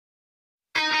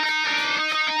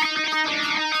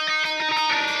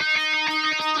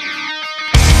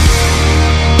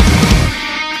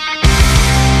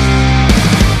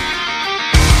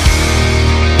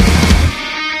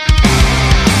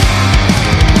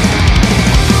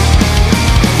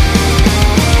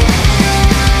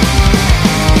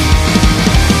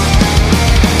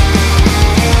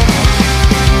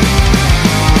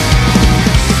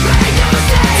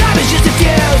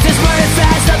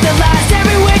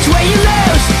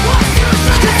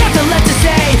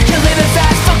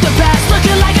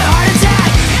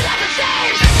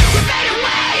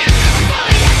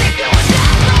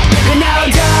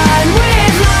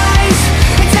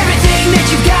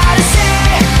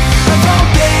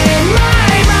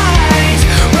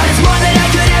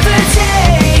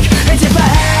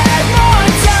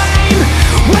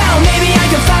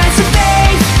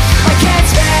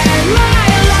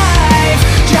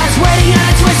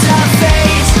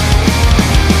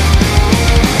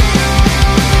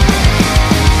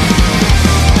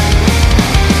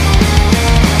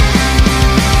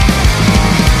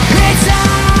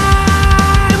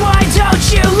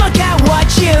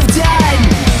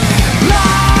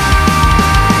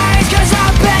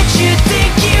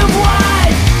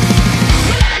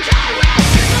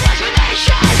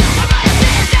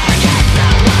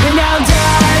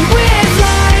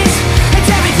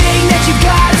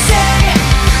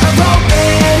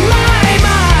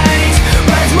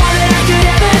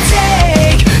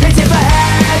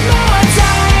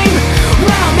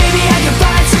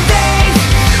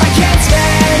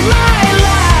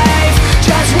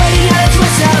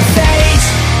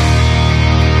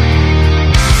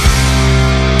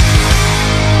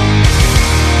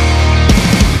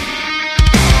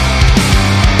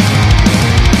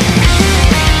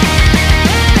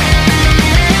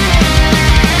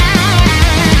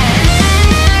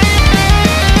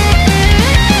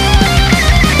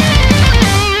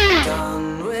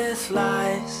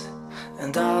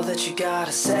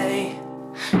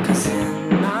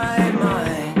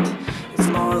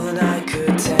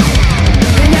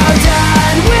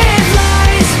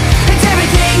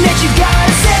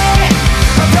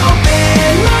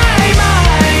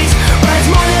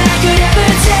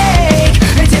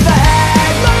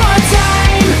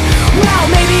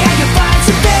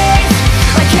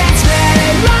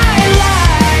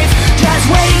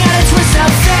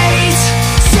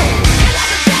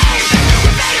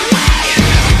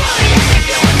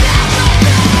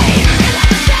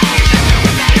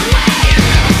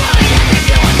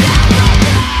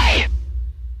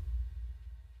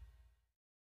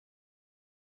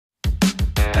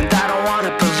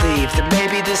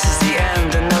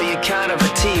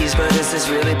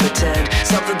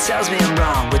tells me I'm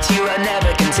wrong. With you I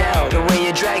never can tell. The way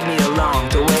you drag me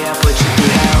along, the way I put you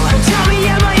through hell. Well, tell me,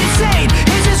 am I insane?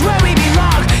 Is this where we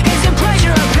belong? Is it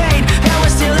pleasure or pain? And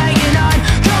we're still hanging on,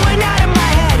 going out of my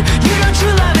head. You know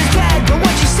true love is dead, but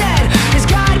what you said has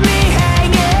got me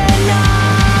hanging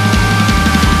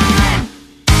on.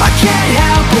 I can't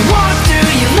help but walk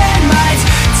through your landmines,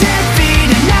 10 feet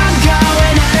and I'm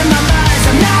going out of my mind.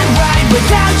 I'm not right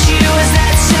without you, is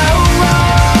that so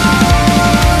wrong?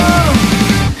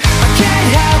 I can't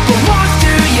help but walk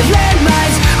through your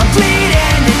landmines. I'm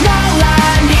bleeding and all I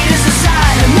need is a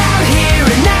sign. I'm out here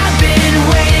and I've been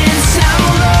waiting so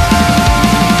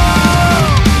long.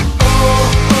 Oh,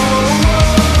 oh,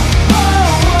 oh,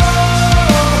 oh,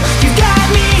 oh. You got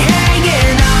me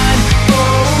hanging on.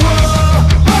 Oh,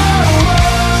 oh, oh,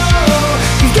 oh.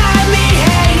 You got me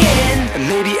hanging. And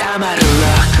maybe I'm out of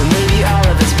luck, or maybe all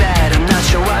of it's bad. I'm not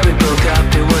sure why we broke up.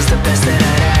 It was the best that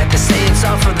I'd had. They say it's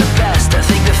all for the best. I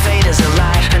think the fate is a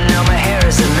lie, and now my hair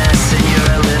is a mess, and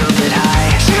you're a little bit high.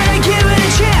 Should I give it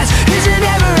a chance? Is it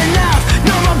ever enough?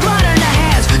 No more blood on the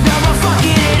hands, no more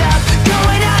fucking it up.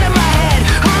 Going out of my head,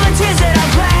 all the tears that I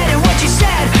bled, and what you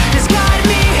said has got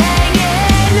me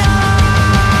hanging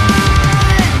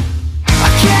on. I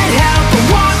can't help but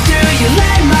walk through your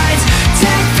landmines, 10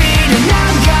 feet and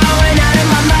I'm going out of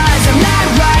my mind. I'm not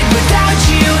right without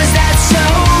you, is that so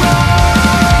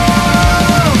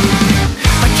wrong?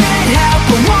 I can't help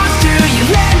but walk through your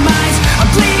landmines. I'm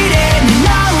bleeding and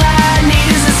all I need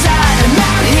is a sign. I'm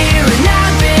out here and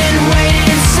I've been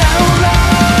waiting so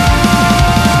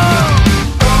long.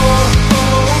 Oh, oh,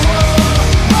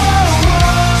 oh, oh,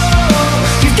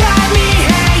 oh. You got me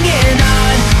hanging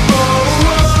on. Oh,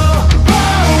 oh,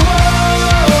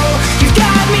 oh, oh. You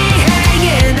got me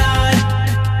hanging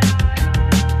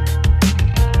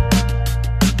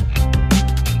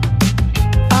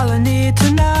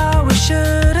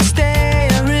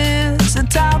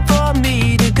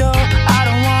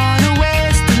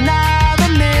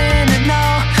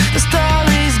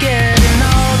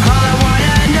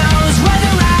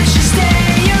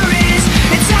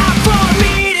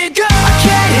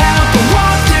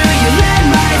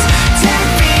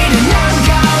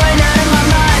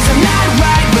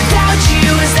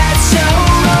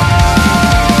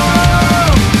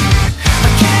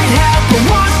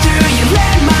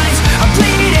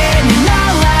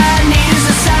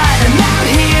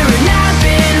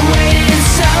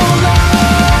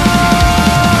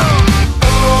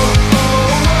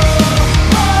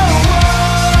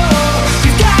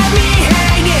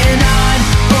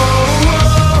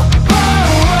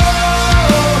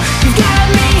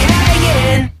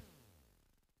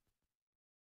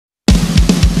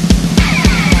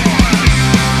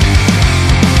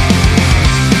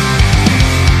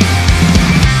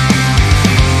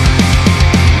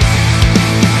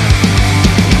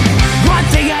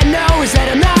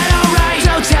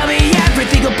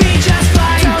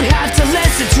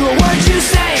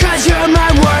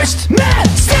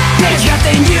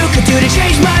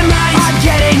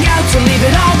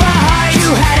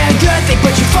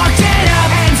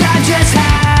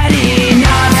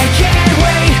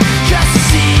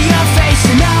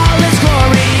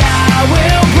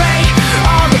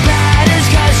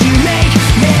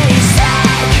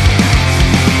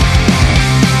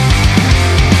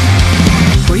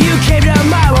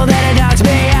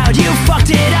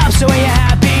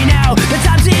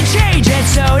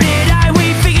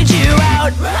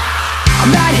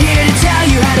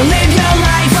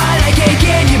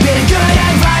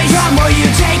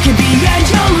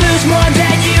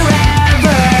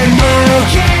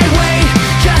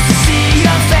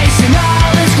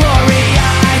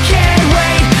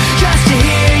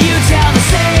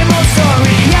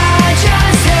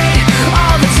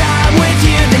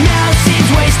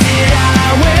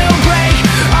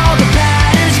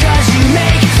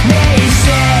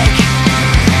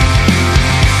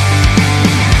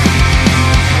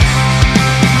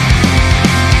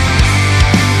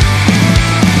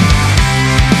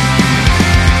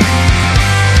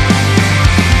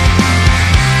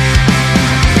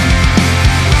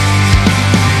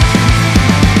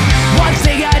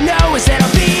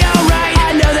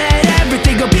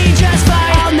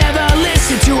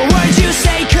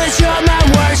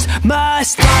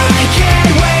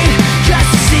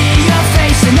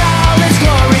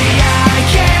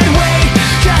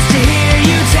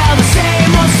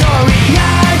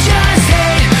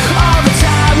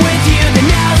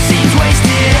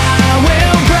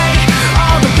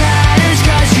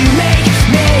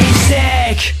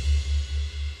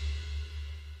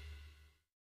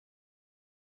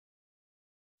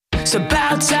It's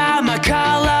about time I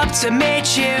call up to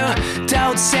meet you.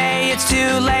 Don't say it's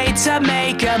too late to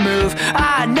make a move.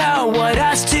 I know what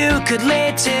us two could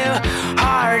lead to.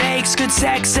 Heartaches, good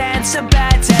sex, and some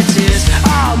bad tattoos.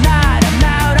 All night I'm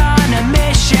out on a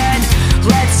mission.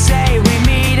 Let's say we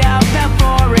meet up at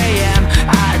 4 a.m.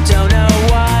 I don't know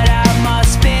what I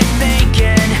must be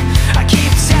thinking. I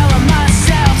keep telling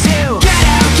myself to get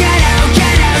out, get out,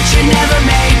 get out, you never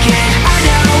make it. I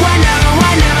know, I know,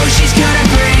 I know she's gonna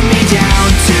bring me down.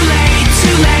 Too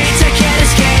late, I can't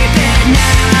escape it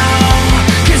now.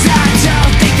 Cause I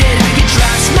don't think that I can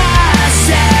trust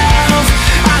myself.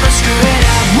 I'ma screw it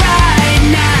up right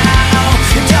now.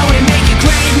 Don't we make a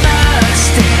great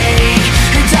mistake?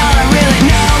 And all I really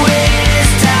know is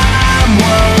time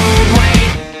won't wait.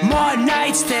 More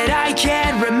nights that I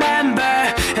can't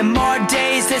remember, and more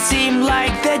days that seem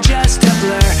like they're just a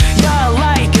blur. You're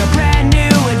like a brand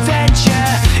new adventure.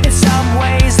 In some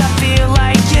ways I feel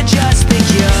like you just think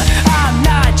you're. I'm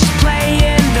not just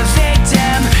playing the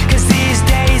victim, cause these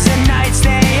days and nights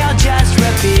they all just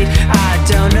repeat. I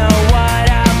don't know what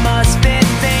I must be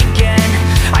thinking.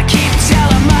 I keep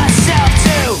telling myself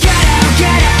to get out,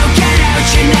 get out, get out,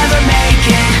 you never make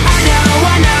it. I know,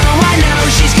 I know, I know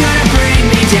she's gonna bring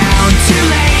me down. Too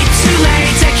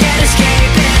late, I can't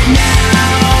escape it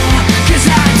now. Cause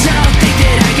I don't think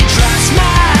that I can trust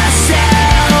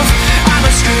myself. I'ma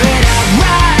screw it up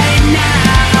right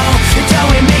now. Don't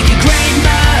we make a great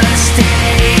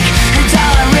mistake? And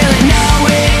all I really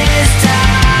know is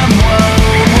time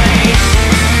won't wait.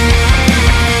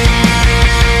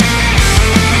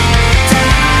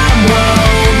 Time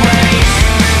won't wait.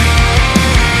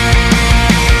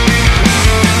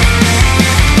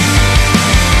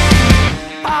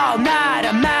 All night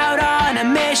I'm out on a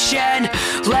mission.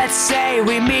 Let's say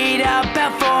we meet up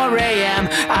at 4 a.m.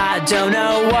 I don't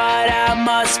know what I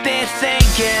must be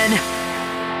thinking.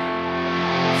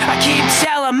 I keep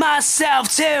telling myself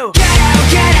to get out,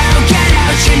 get out, get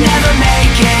out, you never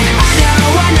make it. I know,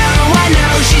 I know, I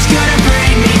know she's gonna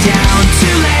bring me down.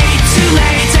 Too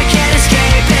late, I can't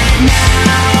escape it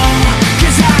now.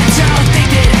 Cause I don't think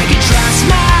that I can trust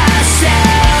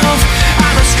myself.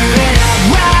 I'ma screw it up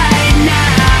right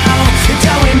now.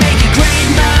 Don't we make a great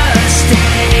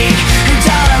mistake? And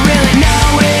all I really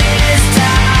know is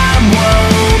time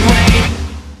won't wait.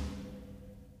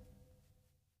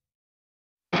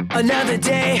 Another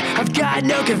day, I've got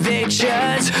no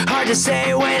convictions. Hard to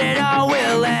say when it all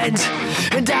will end.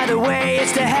 And either way,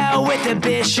 it's to hell with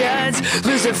ambitions.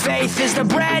 Losing faith is the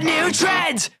brand new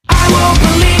trend. I won't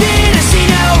believe it, I see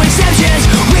no exceptions.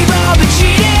 We've all been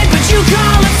cheated, but you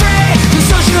call it free. The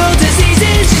social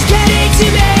diseases just getting to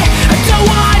me. I don't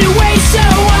want to wait, so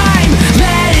I'm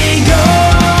letting go.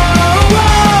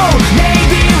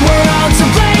 Maybe we're all to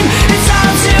blame. It's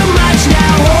all too much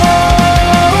now.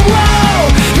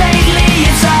 Lately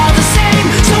it's all the same,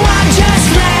 so I'm just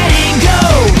letting go.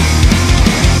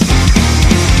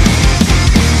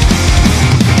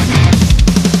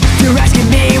 You're asking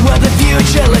me, well the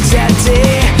future looks empty.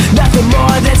 Nothing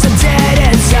more than some dead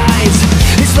end signs.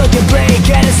 It's looking bleak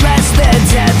and it's less than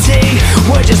tempting.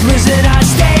 We're just losing our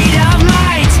state of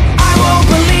mind. I won't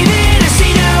believe it, I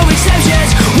see no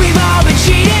exceptions. We've all been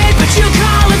cheated, but you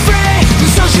call it free. The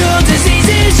social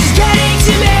diseases just getting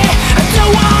to me. I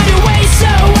don't want to wait, so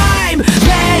I'm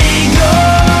letting go.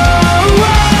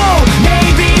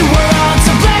 Maybe we're all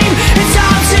to blame. It's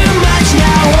all too much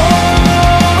now.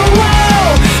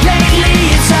 Lately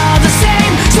it's all the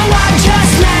same, so I'm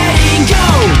just letting go.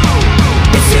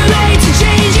 It's too late to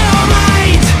change your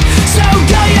mind, so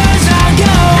go yours, I'll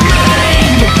go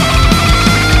mine.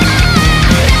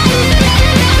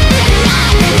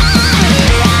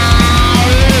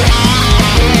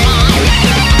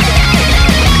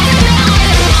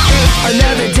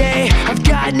 Another day, I've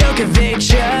got no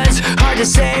convictions. Hard to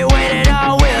say when it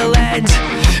all will end.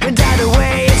 And either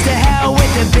way, it's to hell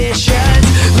with ambitions.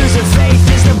 Losing faith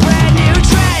is the brand new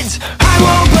trend. I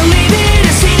won't believe it,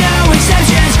 I see no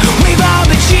exceptions. We've all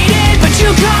been cheated, but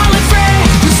you call it free.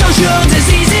 The social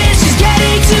diseases just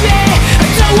getting to me. I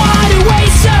don't want to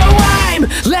wait, so I'm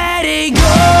letting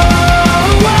go.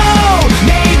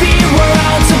 Maybe we're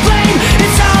all to blame.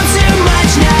 It's all too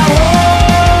much now.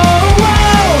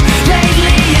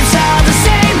 Lately it's all the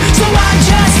same, so I'm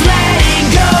just letting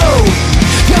go.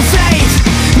 No faith,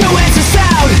 no answer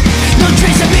found. No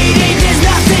trace of meaning, there's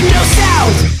nothing, no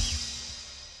sound.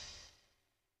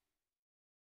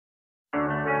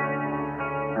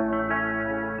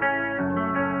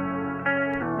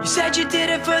 You said you did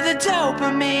it for the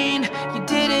dopamine. You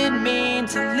didn't mean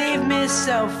to leave me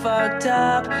so fucked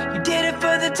up. You did it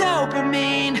for the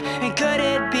dopamine. And could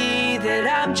it be that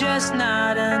I'm just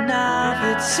not enough?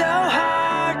 It So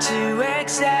hard to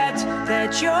accept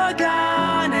that you're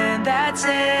gone and that's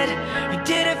it. You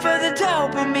did it for the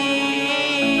dopamine,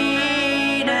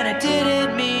 and it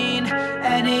didn't mean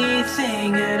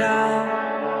anything at all.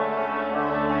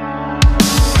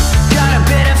 Got up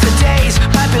bitter for days,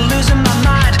 might be losing my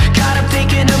mind. Caught up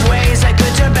thinking of ways I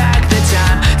could turn back the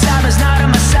time. Time is not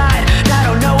on my side, I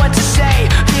don't know what to say.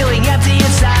 Feeling empty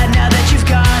inside now that you've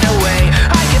gone away.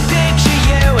 I can picture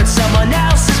you in someone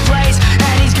else's place,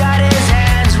 and he's got his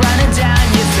hands running down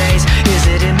your face. Is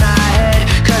it in my head?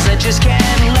 Cause I just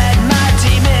can't let my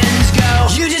demons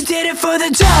go. You just did it for the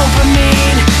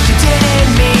dopamine. You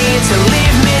didn't mean to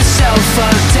leave me so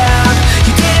fucked up.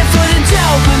 You did it for the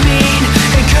dopamine.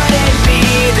 And could it be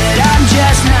that I'm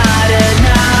just not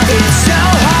enough? It's so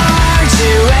hard to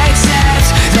accept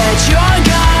that you're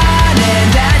gone and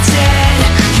that's it.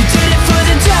 You did it for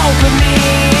the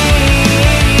dopamine,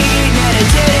 and it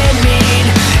didn't mean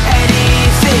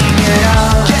anything at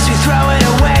all. Guess we throw it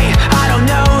away, I don't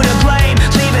know who to blame.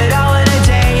 Leave it all in a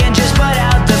day and just put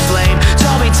out the flame.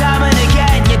 Told me time and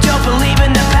again you don't believe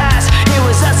in the past. It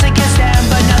was us against them,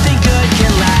 but nothing good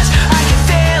can last. I can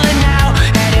feel it now,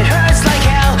 and it hurts like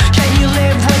hell. Can you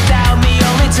live without me?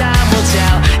 Only time will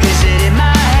tell. Is it in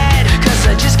my head? Cause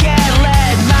I just can't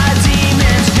let my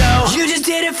demons go. You just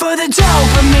did it for the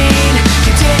dopamine.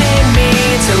 You didn't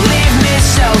mean to leave me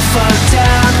so fucked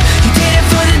up. You did it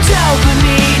for the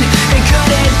dopamine. And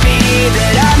could it be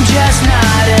that I'm just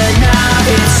not enough?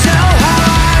 It's so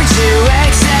hard to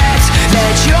accept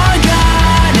that you're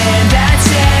gone and that's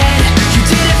it. You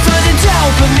did it for the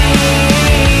dopamine,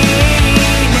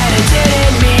 and it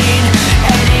didn't mean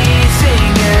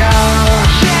anything at all.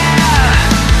 Yeah,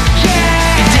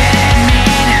 yeah, it didn't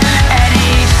mean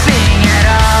anything at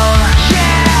all.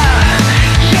 Yeah,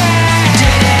 yeah, it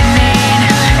didn't mean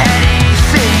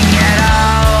anything at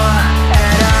all.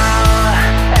 At all,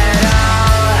 at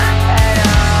all, at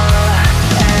all,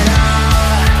 at all,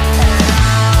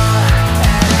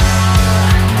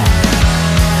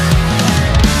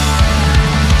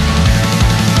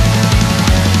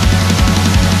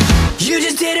 You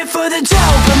just did it for the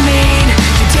dopamine.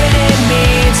 You didn't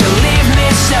mean to leave me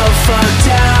so fucked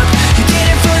up. You did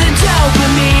it for the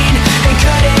dopamine. And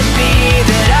could it be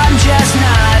that I'm just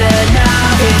not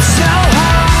enough? It's so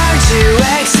hard to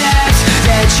accept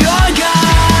that you're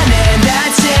gone and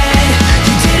that's it.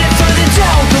 You did it for the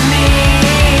dopamine,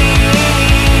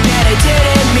 and it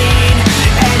didn't mean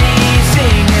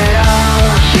anything at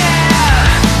all.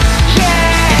 Yeah,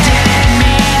 yeah, it didn't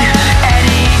mean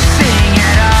anything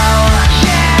at all.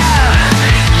 Yeah,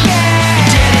 yeah, it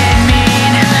didn't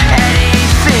mean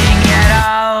anything at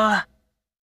all.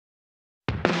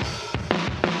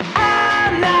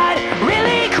 I'm not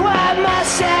really quite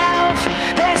myself.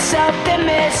 There's something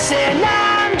missing.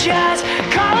 I'm just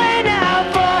calling out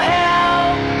for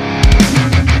help.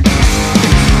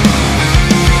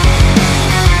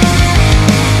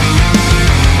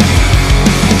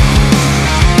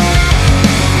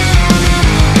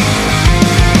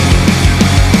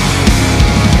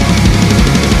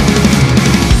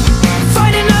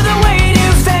 Find another way to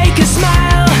fake a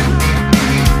smile.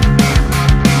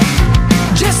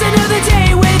 Just another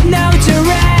day with no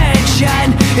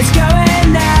direction. It's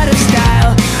going out of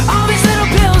style. All these little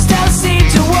pills don't seem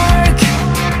to work.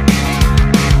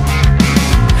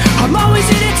 I'm always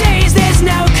in a daze, there's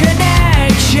no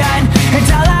connection.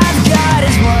 And all I've got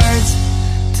is words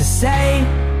to say,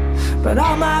 but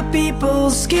all my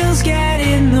people's skills get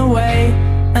in the way,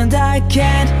 and I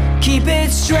can't keep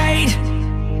it straight.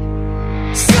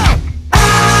 So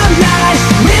I'm not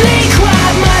really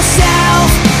quite myself.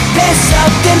 There's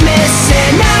something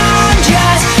missing. I'm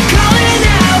just calling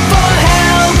out for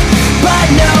help, but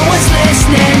no one's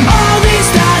listening. All these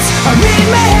thoughts are in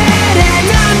my head, and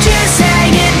I'm just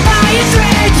hanging by a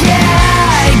thread. Yeah,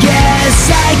 I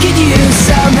guess I could use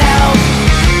some help.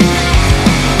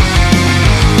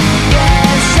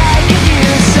 Yes, I could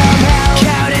use some help.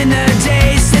 Counting the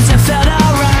days since I felt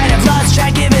alright. I've lost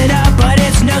track, giving up, but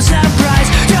it's no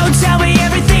surprise. Don't tell me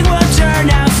everything will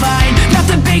turn out fine.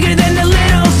 Nothing bigger than the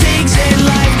little things in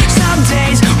life. Some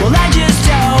days, well,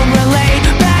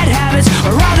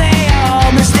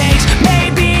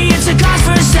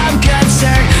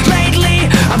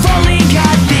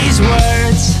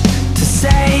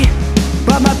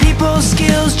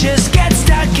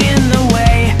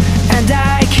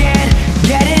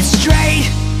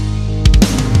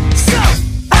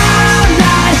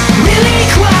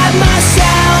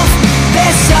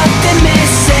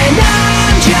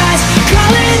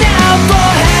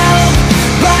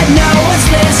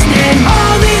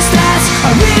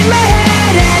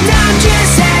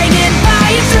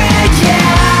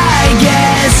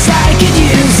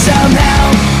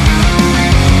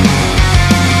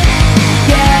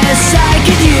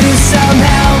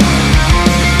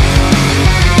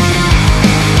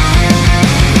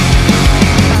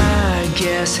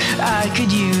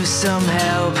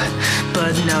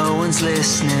 one's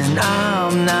listening.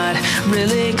 I'm not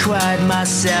really quite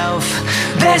myself.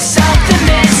 There's something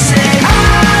missing.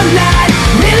 I'm not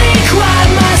really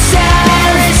quite myself.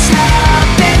 There is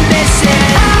something missing.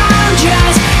 I'm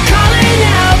just calling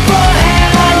out for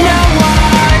help, but no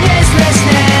one is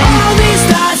listening. All these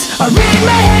thoughts are in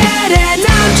my head, and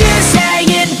I'm just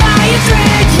hanging by a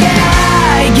thread.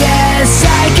 Yeah, I guess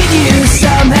I could use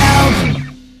some help.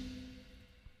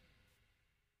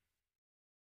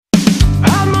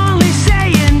 I'm only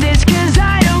saying this 'cause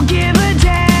I don't give a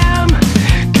damn.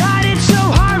 God, it's so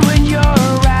hard when you're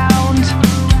around.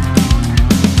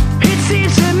 It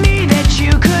seems to me that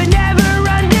you could never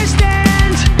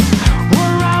understand.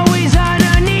 We're always on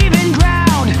uneven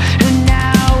ground, and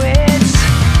now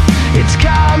it's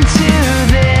come to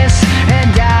this,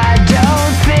 and I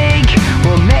don't think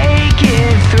we'll make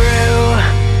it through.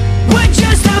 We're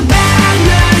just a bad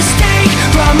mistake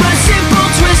from a simple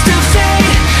twist of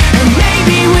fate, and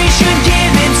maybe we should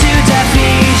give in to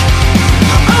defeat.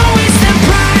 Oh, it's the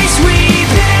price we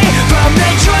pay from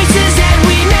the choices that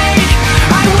we make.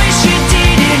 I wish it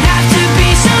didn't have to be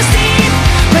so steep,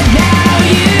 but now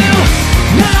you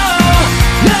know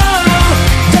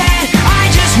that I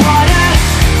just wanna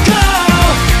go.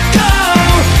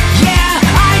 Yeah,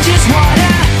 I just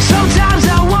wanna. Sometimes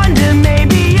I wonder,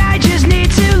 maybe I just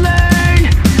need to learn.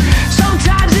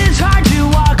 Sometimes it's hard to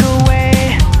walk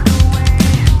away.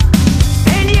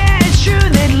 And yeah, it's true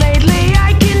that lately I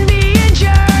can be a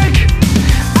jerk.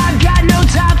 I've got no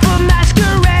time for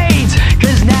masquerades,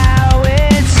 'cause now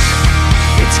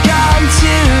it's come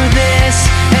to this,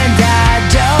 and I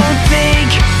don't think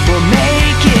we'll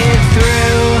make it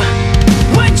through.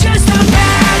 We're just a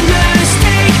bad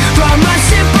mistake from a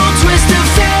simple twist of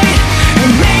fate,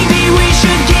 and maybe we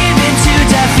should give in to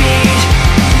defeat.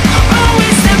 Oh,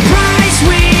 it's the price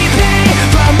we pay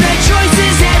from the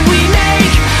choices that we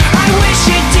make. I wish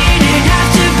it didn't have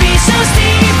to be so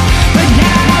steep, but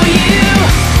now you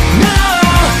know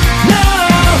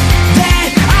that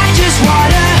I just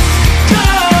wanna go.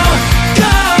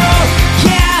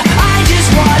 Yeah, I just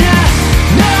wanna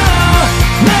know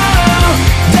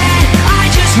that I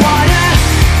just wanna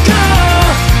go.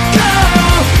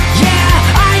 Yeah,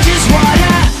 I just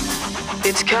wanna.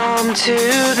 It's come to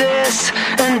this,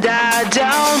 and I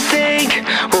don't think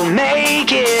we'll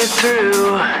make it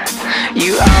through.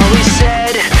 You always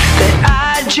said that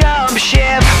I'd jump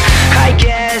ship. I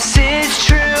guess it's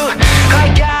true. I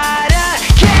gotta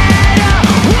get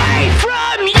away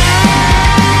from you.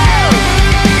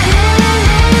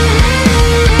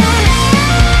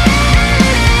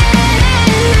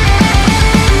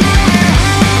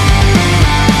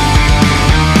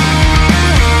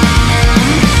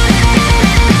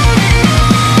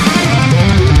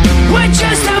 We're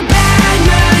just a bad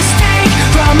mistake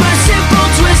from a simple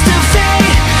twist of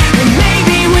fate, and maybe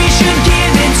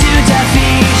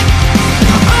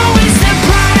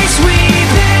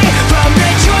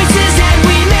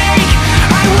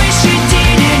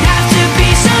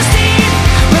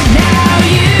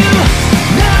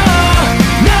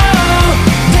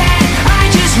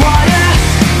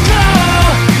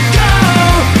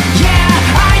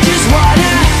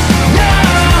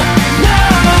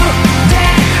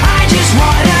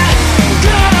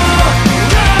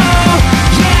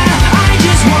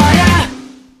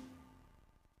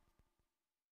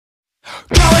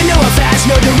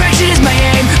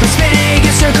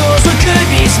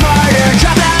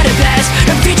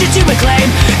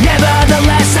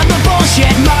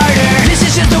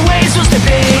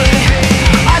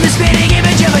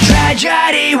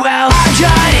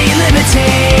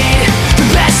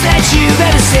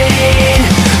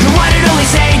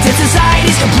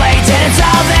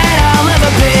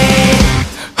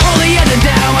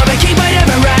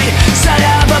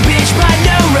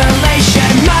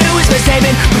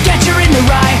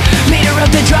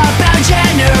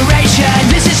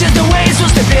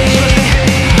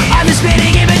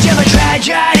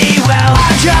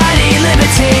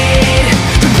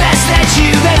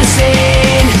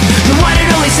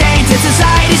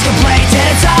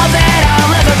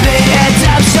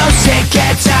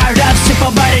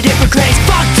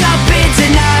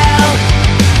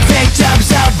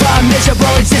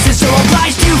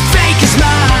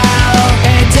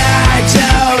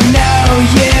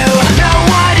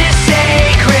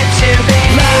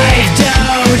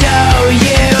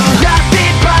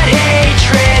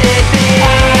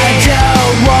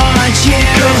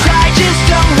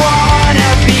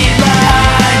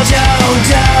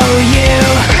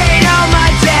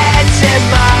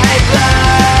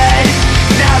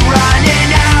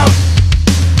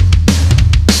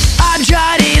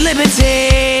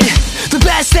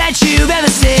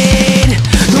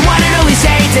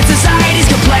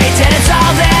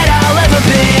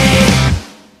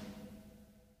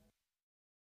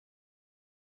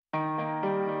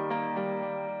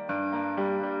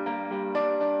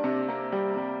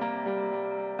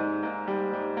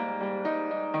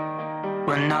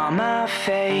when all my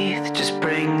faith just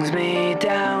brings me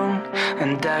down,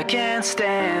 and I can't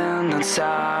stand on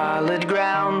solid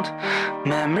ground.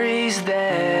 Memories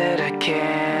that I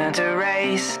can't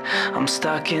erase, I'm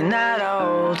stuck in that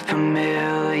old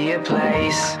familiar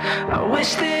place. I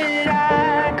wish that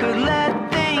I could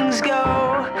let things go,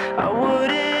 I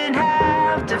wouldn't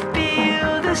have to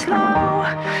feel this low.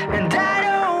 And I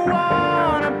don't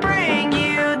wanna bring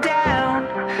you down,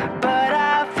 but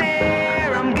I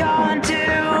fear I'm going to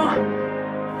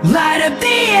light up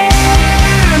the air,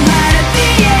 light up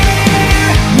the air.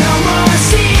 No more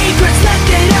secrets left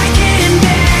that I can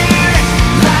bear.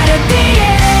 Light up the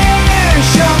air,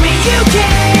 show me you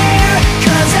care,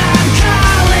 'cause I'm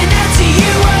calling out to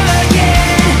you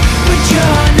again, but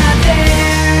you're not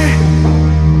there.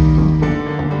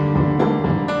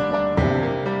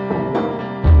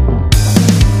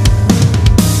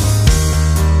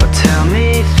 Well, tell me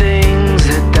things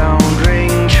that don't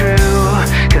ring true,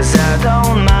 'cause I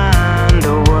don't mind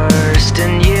the worst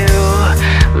in you.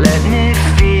 Let me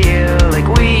feel like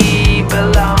we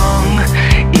belong,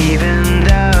 even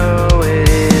though it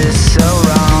is so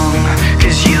wrong.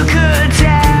 'Cause you could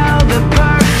tell the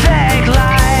perfect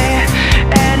lie,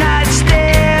 and I'd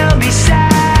still be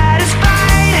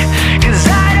satisfied. 'Cause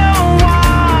I don't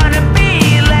wanna be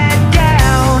let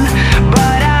down,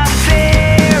 but I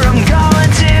fear I'm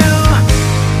going to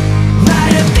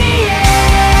light up the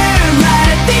air, light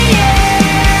up the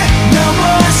air. No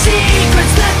more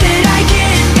secrets left that I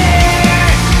can bear.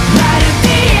 Light up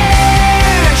the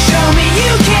air, show me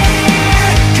you care,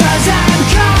 'cause I'm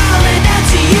calling out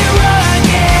to you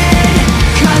again,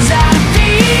 'cause I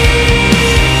feel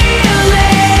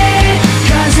it,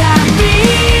 'cause I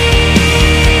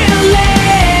feel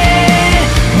it.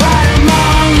 But I'm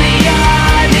only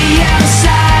on the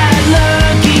outside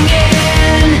looking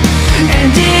in,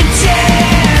 and it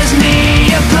tears me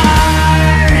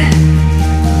apart.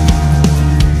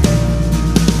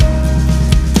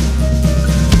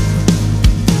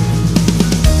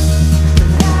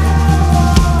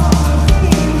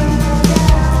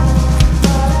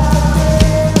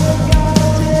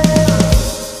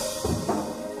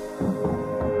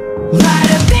 Light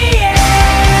up the air,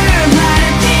 light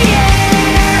up the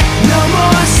air. No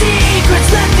more secrets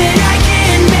left that I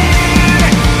can bear.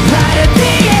 Light up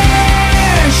the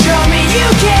air, show me you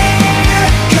care,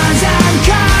 'cause I'm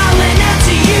calling out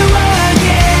to you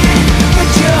again, but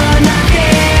you're not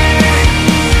there.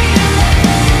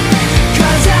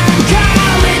 'Cause I'm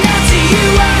calling out to you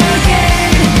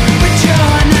again, but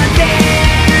you're not there.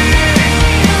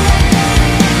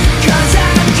 'Cause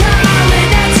I'm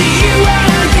calling out to you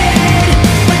again,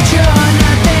 but you're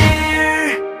not there.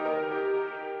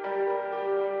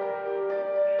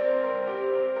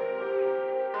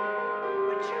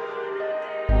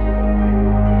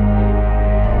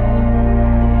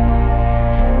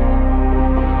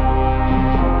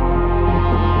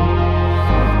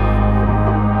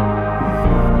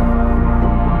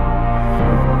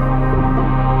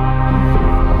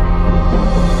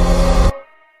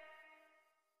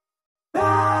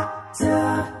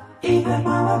 Even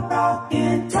when we're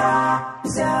broken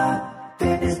times up,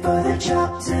 fitness for the job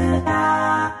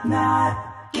tonight. Not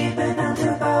giving up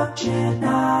to both you,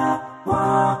 not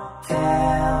won't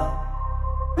fail.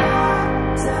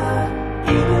 Rise up,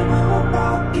 even when we're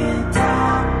broken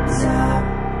times up,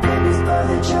 fitness for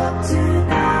the job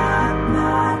tonight.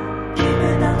 Not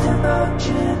giving up to both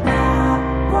you, not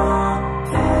won't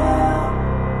fail.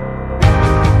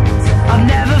 I've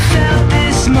never felt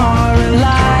this more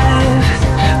alive.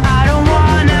 I don't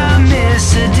wanna miss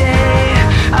a day.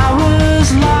 I was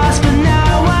lost, but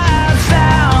now I've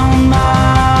found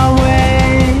my way.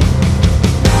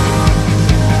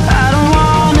 I don't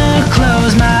wanna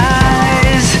close my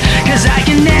eyes, 'cause I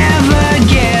can never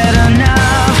get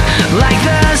enough. Like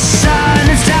the sun,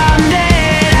 it's time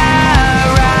that I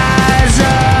rise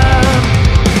up.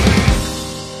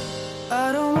 I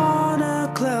don't wanna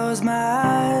close my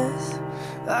eyes,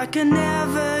 I can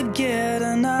never get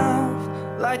enough.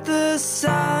 Like the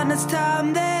sun, it's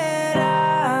time that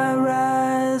I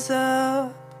rise up.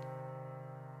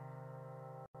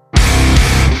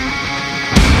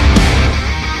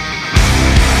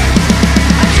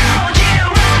 I told you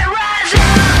I'd rise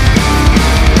up.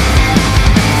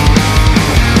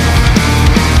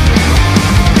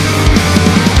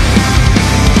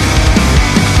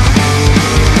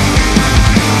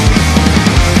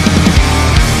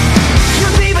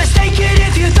 You'd be mistaken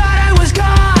if you thought I was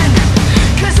gone,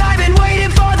 'cause I've been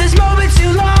waiting for this moment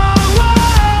too long.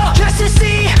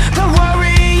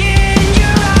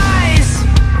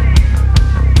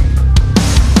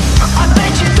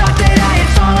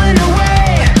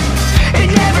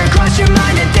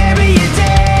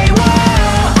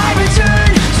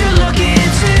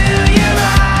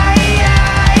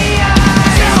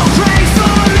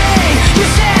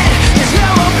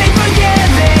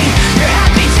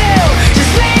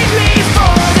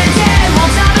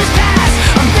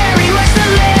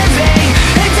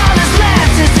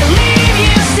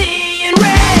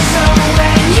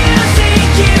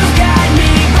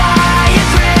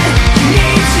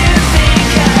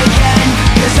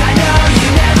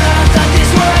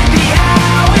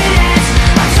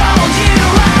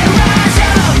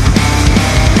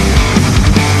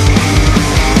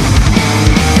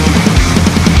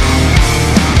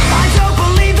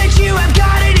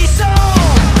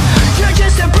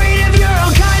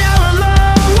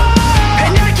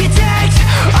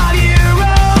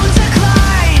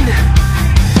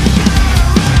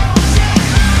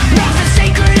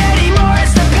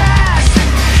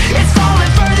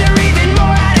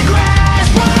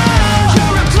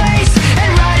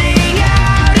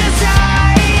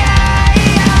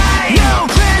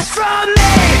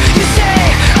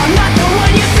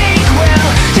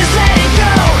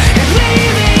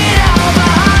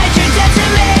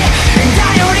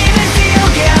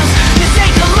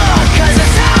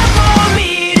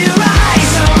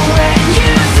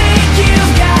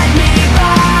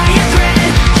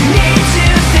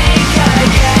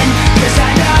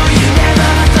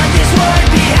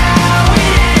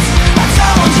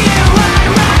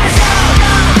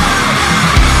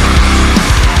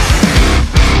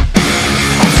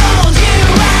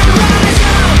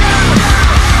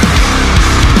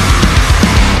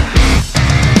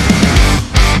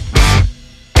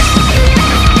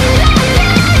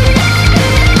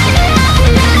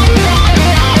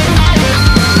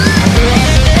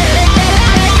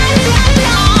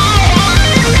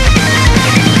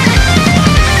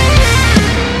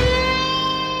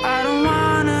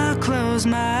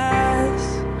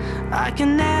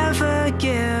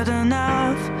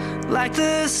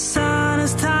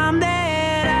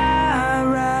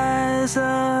 rise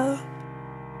up.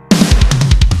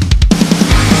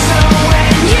 So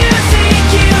when you think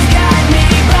you've got me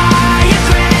by a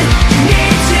thread, you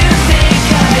need to think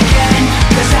again,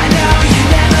 'cause I know you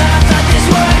never thought this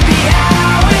would be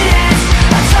how it ends.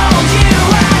 I told you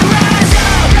I'd rise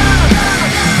up.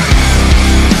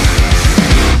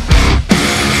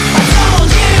 I told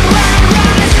you I'd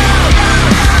rise up.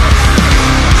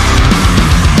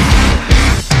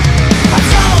 I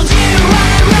told you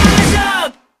I'd rise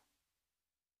up.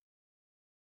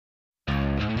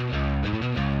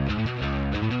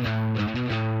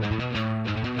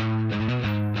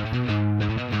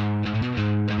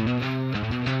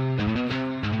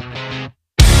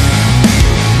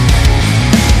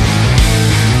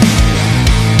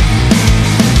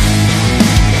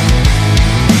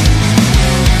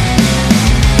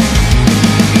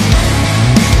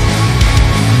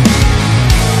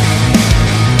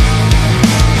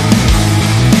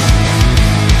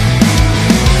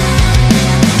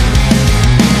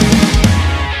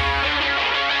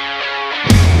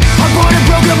 I'm born and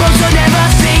broken, but so never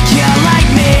think you're like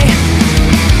me.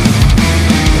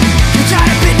 You're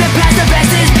tired of being the past, the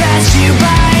best is passed you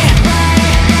by.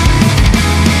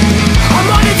 I'm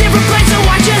on a different plane, so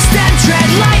watch your step, tread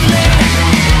lightly.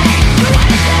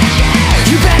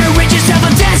 You better rid yourself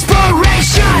of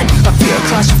desperation. I feel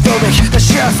claustrophobic, not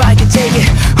sure if I can take it.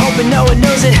 Hoping no one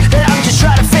knows it, that I'm just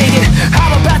trying to fake it.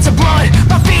 I'm about to blow it,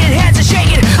 my feet and hands are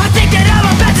shaking. I think that I'm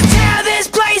about to tear this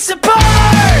place apart.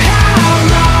 How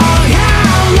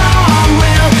long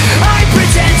will I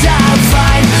pretend I'm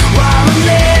fine while I'm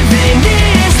living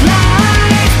this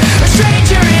life? A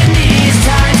stranger in these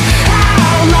times.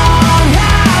 How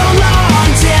long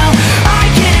till I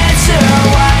can answer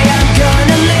why I'm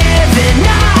gonna live and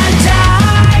not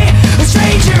die? A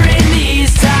stranger in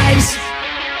these times.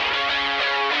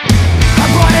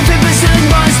 I'm born and been pursuing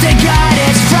monster, God,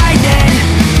 it's frightening.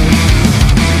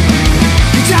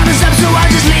 Your time is up, so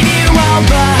I'll just leave you all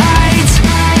behind.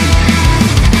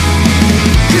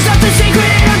 'Cause nothing's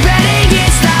secret and I'm betting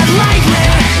it's not likely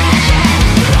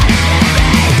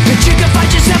that you can find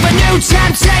yourself a new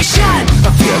temptation.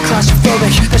 I feel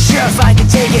claustrophobic, not sure if I can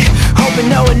take it. Hoping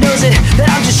no one knows it, that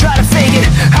I'm just trying to fake it.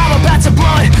 I'm about to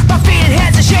blow it, my feet and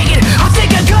hands are shaking. I think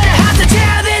I'm gonna have to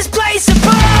tear this place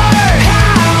apart.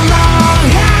 How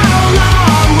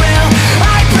long will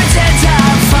I pretend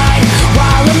I'm fine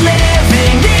while I'm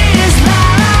living this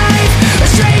life? A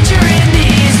stranger in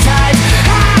these times.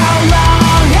 How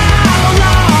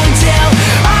long till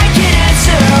I can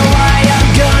answer why I'm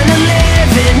gonna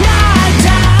live and not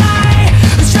die?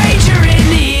 A stranger in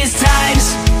these times.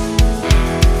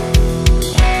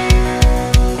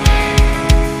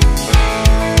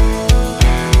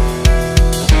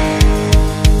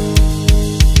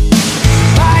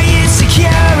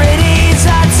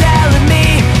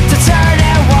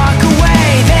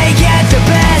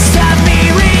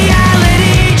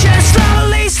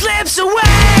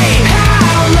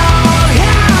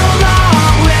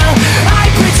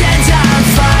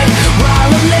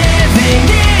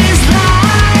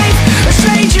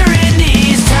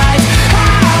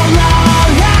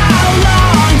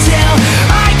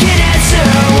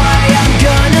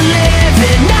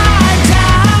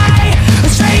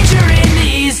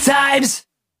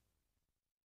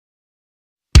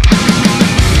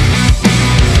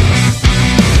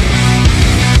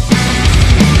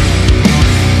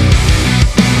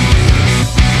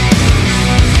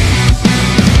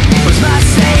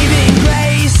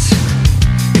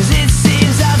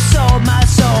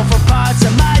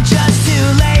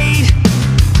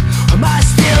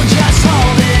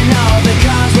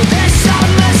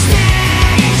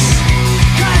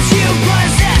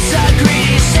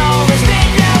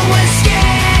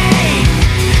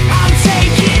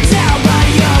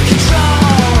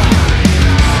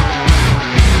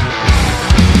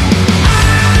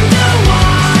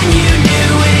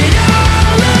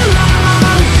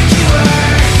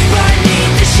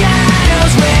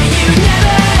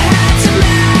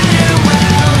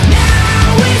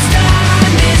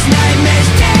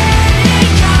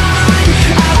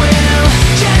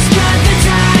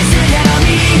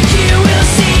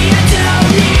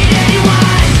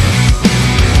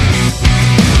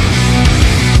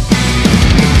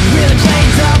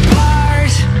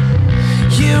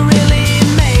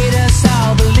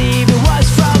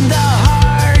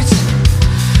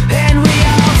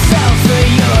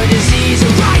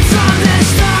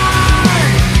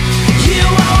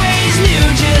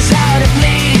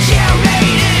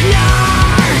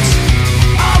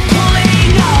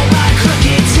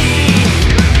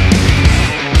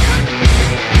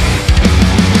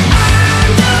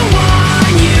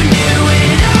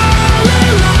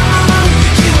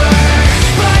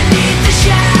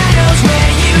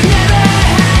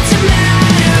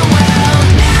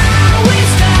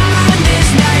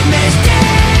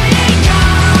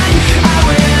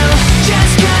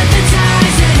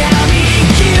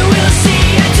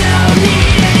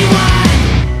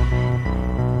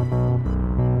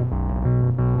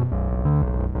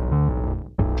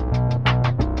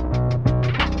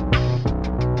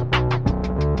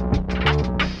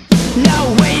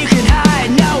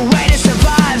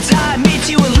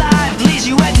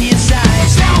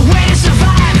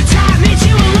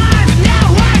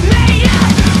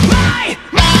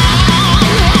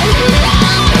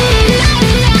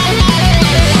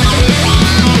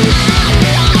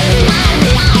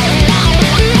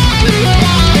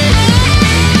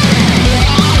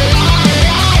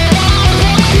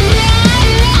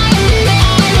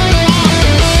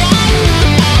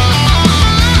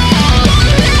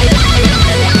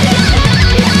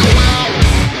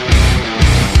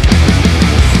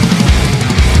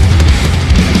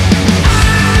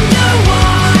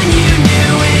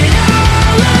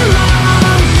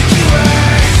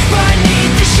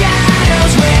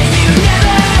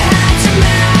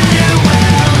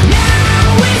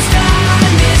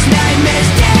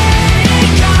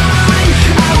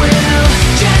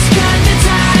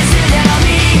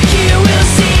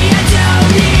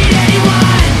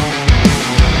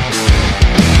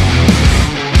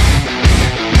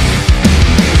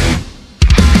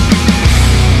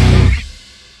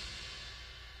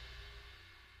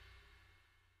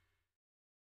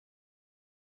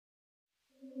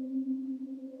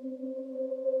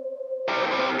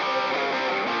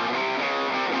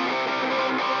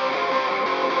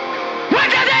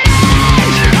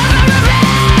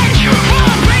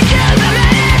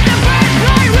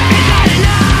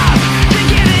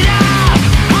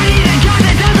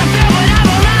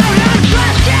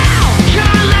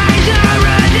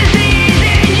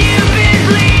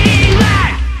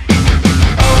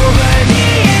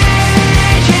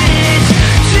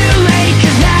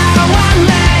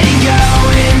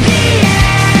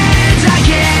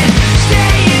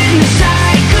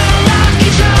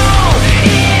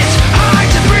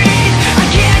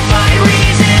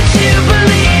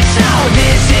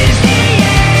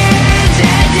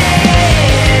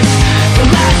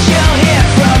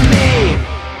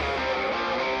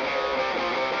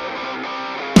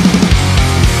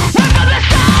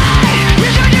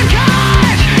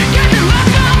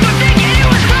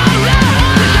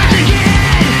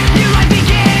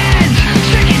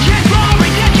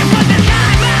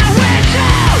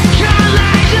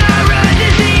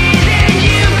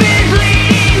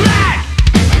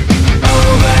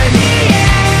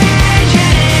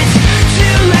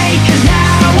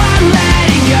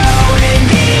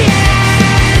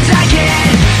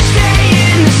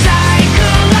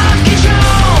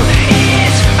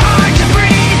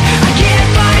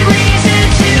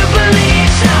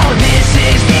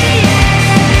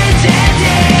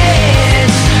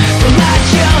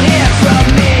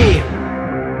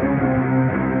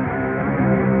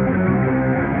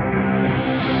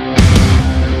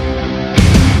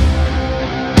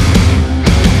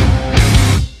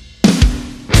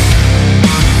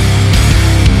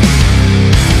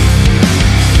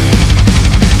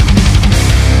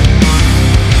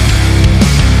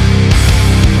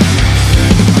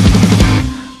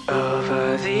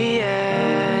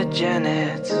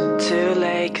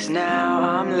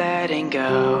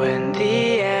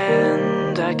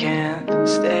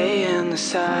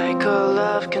 cycle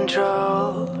of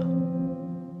control.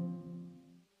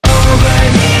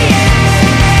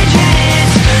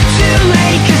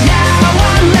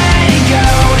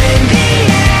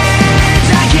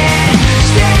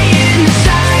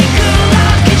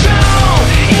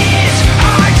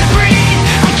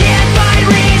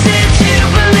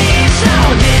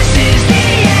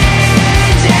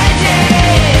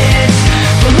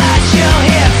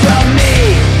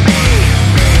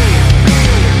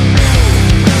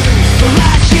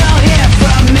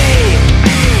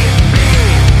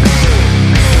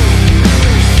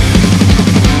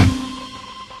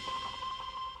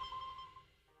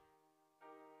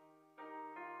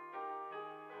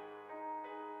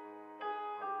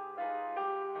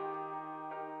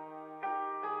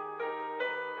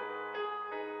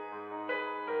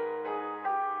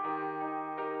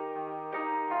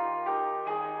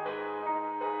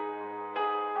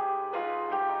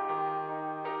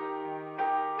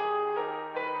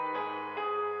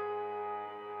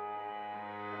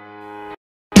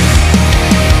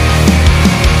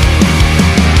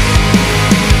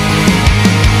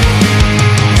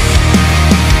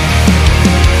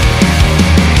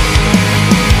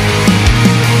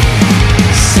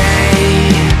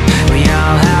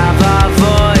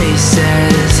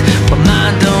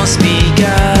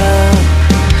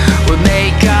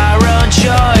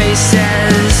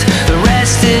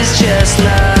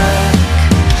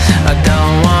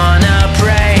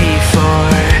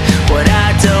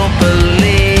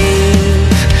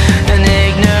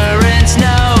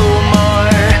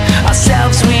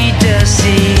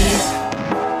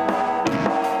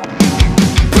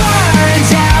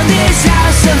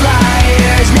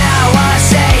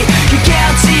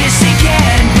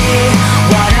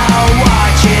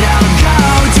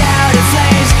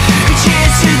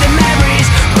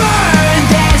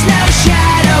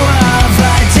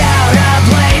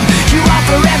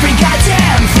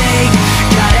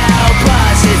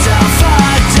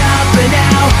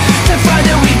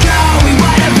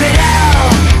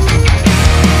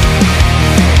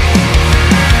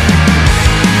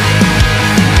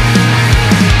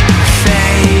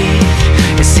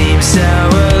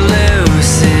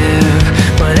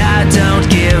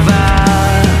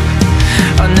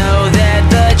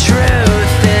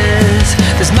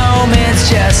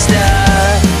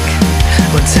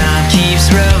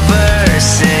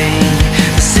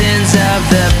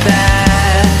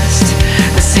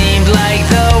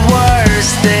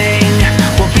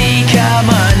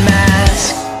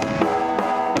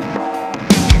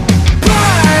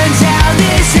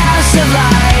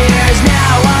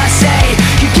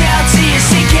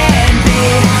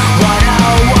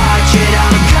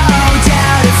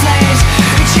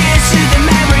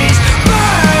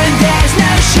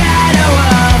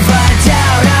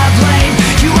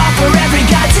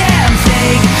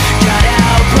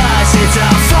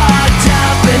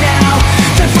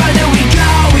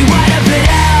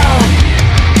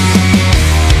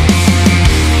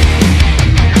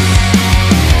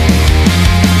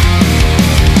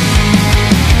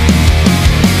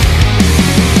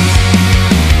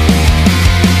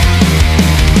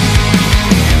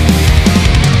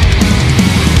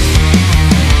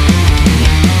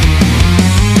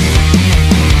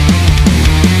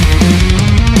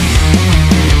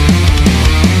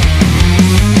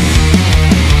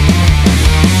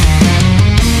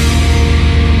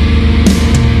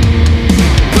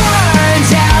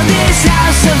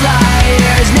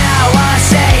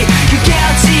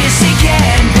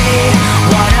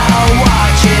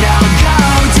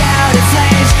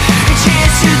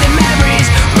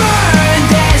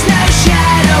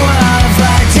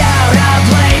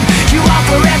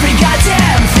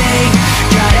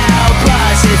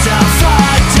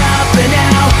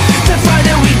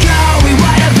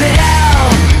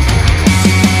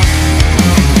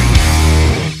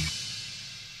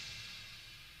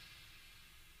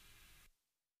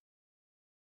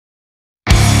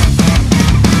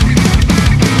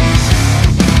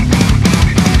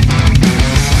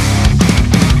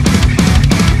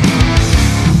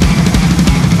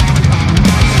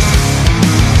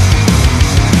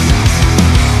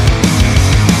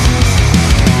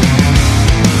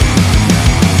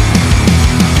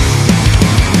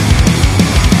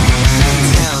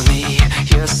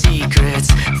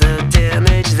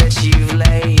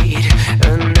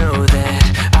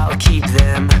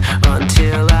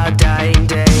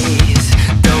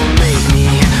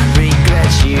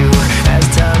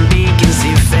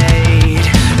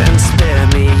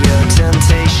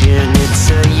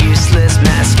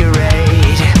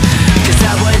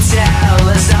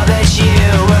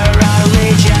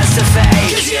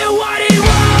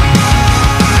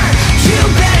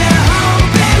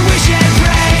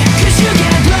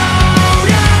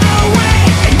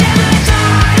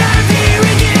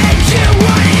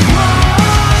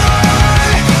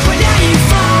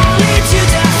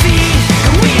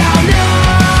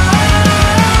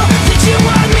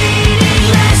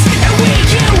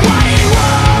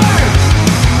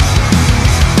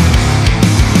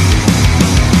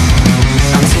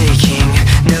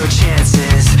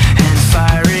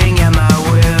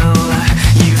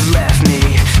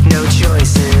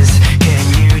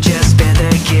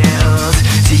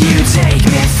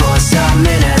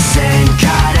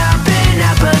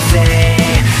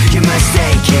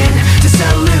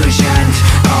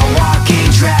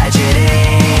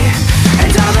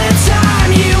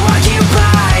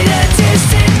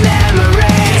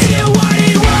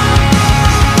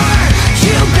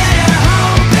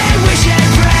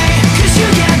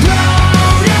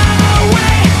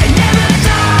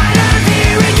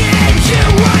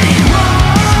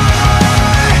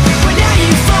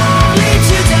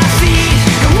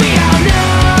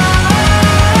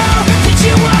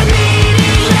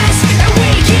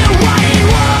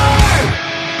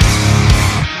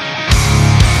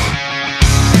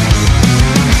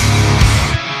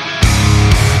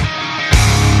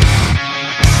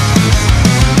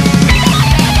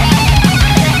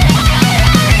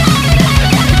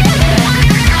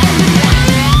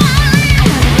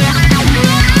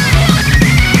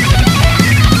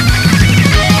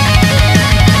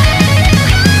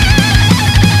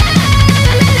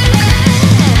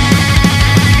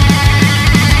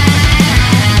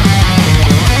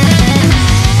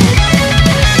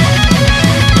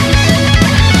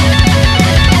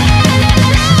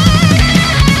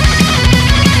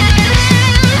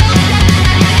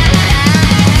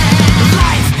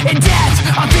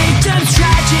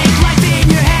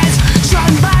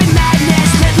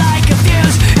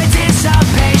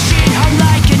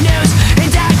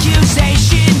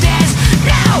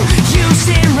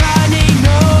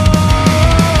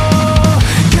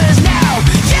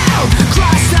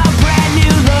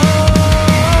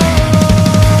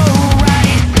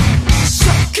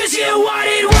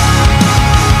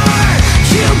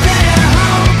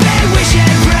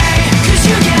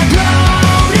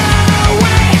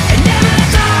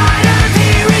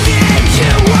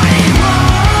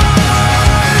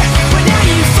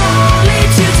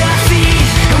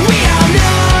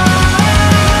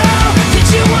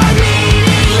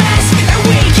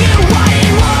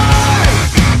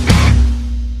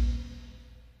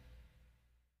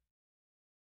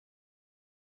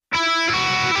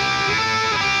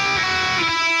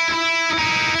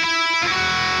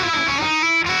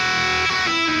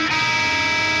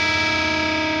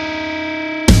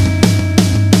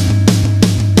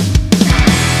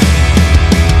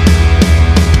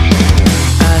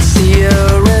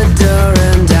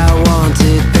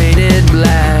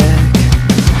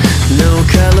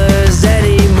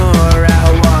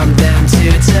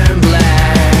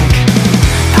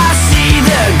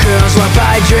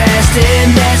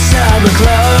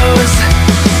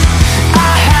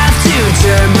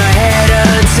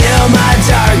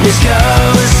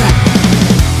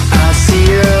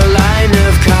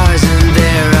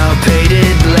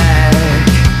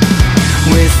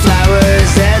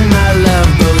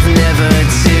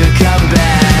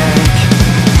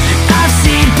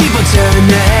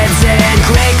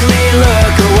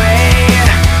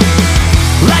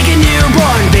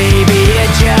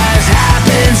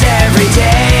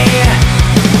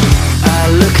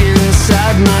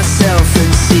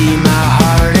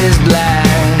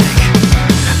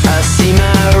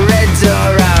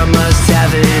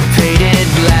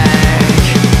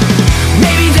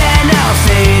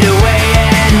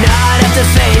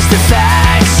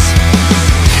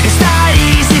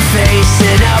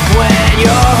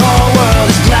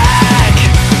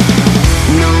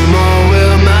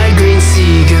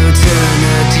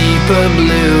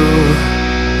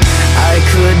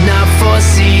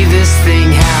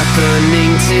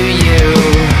 happening to you.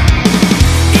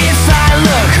 If I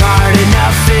look hard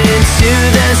enough into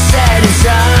the setting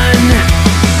sun,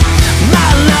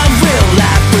 my love will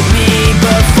laugh with me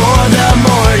before the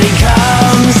morning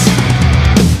comes.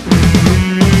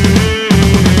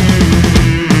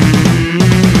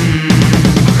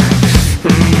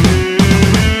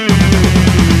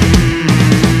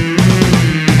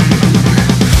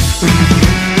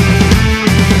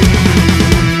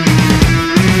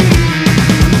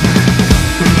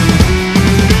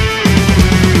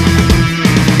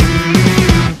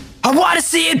 I wanna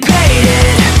see it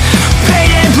painted,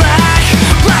 painted black.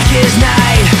 Black is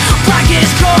night, black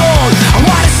is cold. I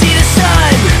wanna see the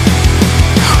sun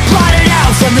blotted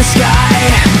out from the sky.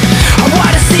 I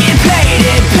wanna see it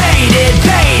painted, painted,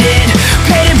 painted,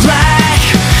 painted black.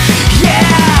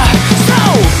 Yeah, so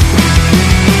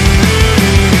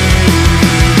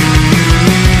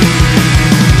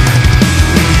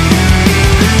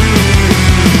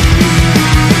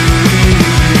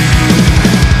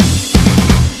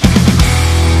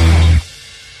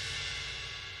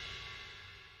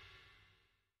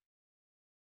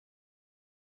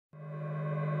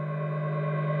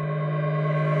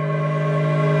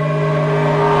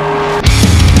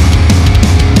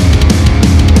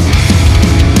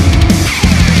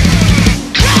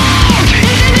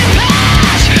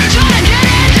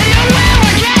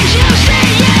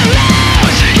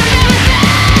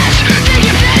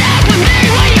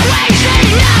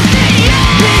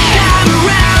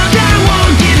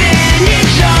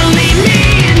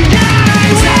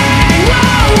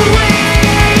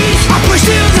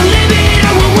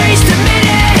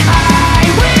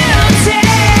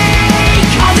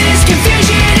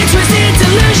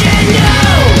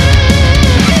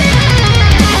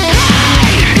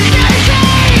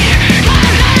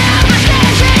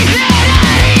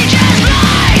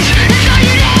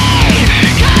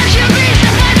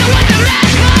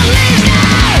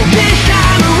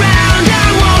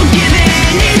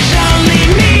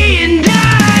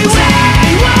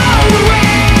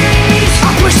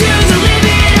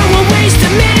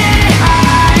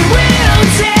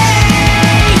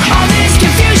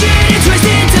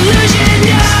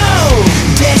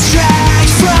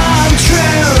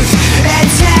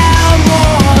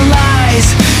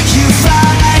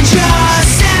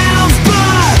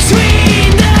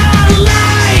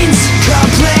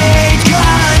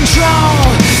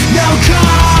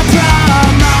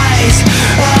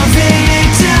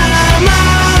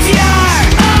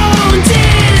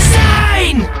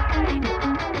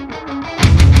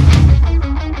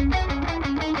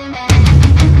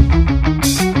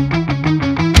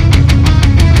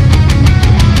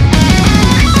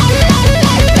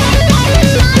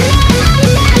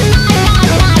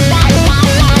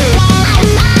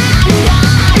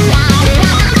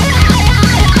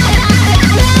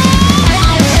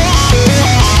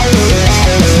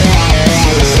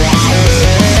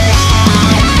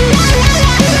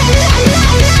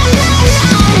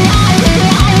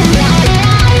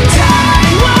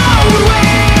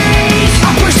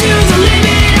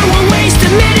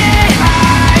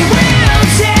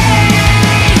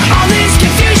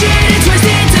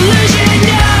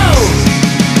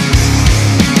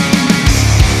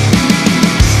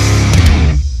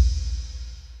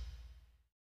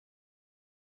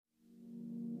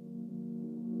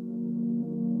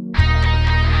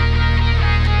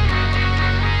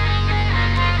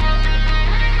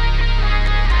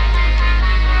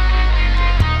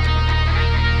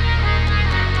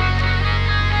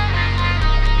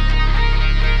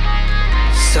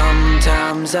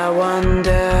sometimes I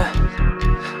wonder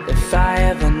if I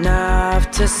have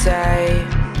enough to say,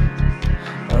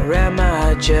 or am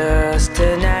I just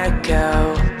an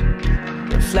echo,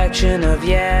 reflection of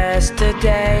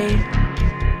yesterday,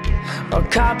 or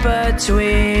caught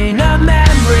between a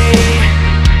memory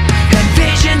and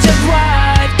visions of what